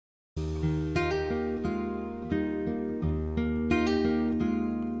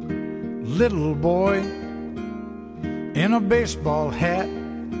little boy in a baseball hat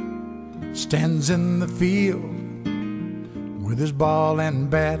stands in the field with his ball and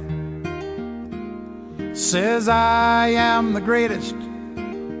bat. Says, I am the greatest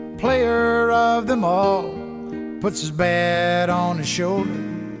player of them all. Puts his bat on his shoulder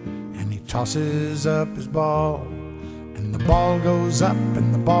and he tosses up his ball. And the ball goes up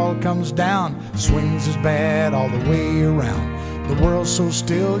and the ball comes down, swings his bat all the way around. The world's so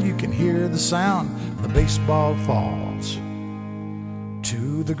still you can hear the sound. The baseball falls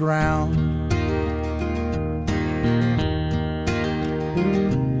to the ground.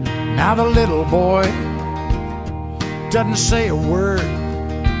 Now the little boy doesn't say a word,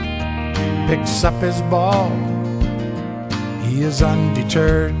 picks up his ball, he is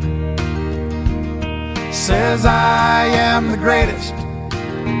undeterred. Says, I am the greatest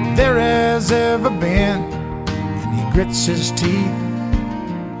there has ever been. And he grits his teeth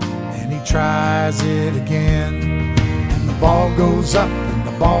and he tries it again. And the ball goes up and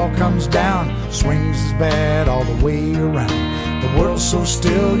the ball comes down, swings his bat all the way around. The world's so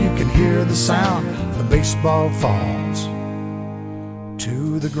still you can hear the sound. The baseball falls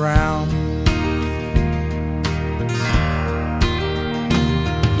to the ground.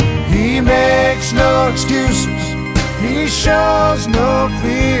 He makes no excuses, he shows no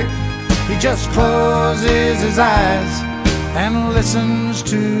fear. He just closes his eyes and listens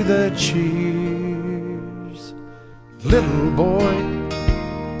to the cheers. Little boy,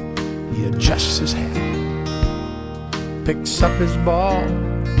 he adjusts his hat, picks up his ball,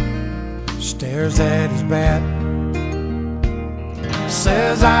 stares at his bat.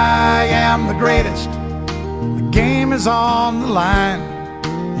 Says, I am the greatest, the game is on the line.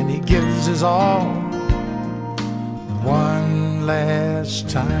 And he gives his all one last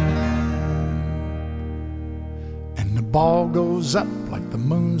time. And the ball goes up like the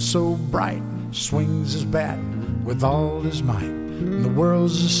moon so bright, swings his bat with all his might. And the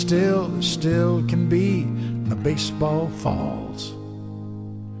world's as still can be, and the baseball falls.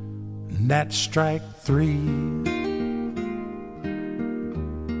 And that's strike three.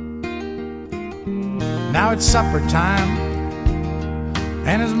 Now it's supper time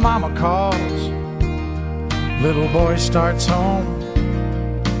and his mama calls. Little boy starts home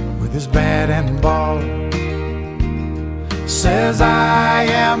with his bat and ball. Says, I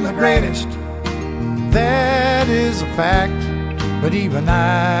am the greatest, that is a fact. But even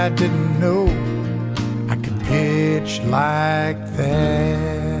I didn't know I could pitch like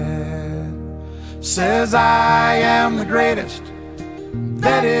that. Says, I am the greatest,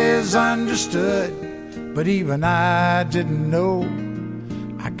 that is understood. But even I didn't know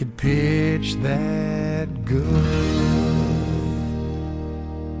I could pitch that good.